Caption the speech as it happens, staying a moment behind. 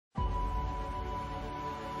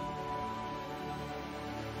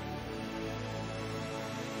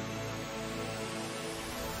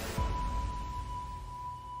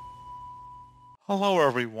Hello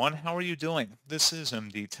everyone, how are you doing? This is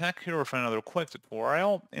MD Tech here with another quick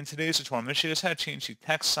tutorial. In today's tutorial, I'm going to show you how to change the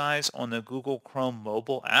text size on the Google Chrome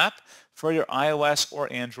mobile app for your iOS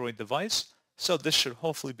or Android device. So this should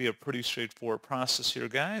hopefully be a pretty straightforward process here,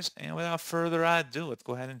 guys. And without further ado, let's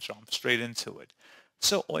go ahead and jump straight into it.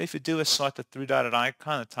 So all you have to do is select the three-dotted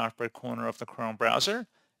icon in the top right corner of the Chrome browser,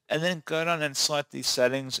 and then go down and select the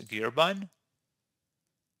Settings gear button.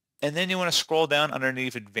 And then you want to scroll down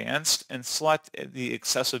underneath Advanced and select the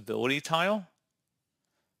Accessibility tile.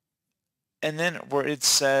 And then where it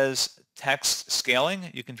says Text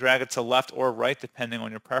Scaling, you can drag it to left or right depending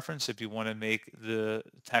on your preference if you want to make the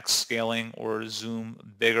text scaling or zoom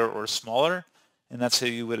bigger or smaller. And that's how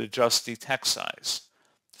you would adjust the text size.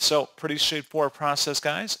 So pretty straightforward process,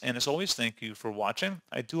 guys. And as always, thank you for watching.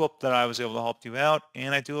 I do hope that I was able to help you out,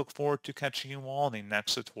 and I do look forward to catching you all in the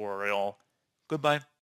next tutorial. Goodbye.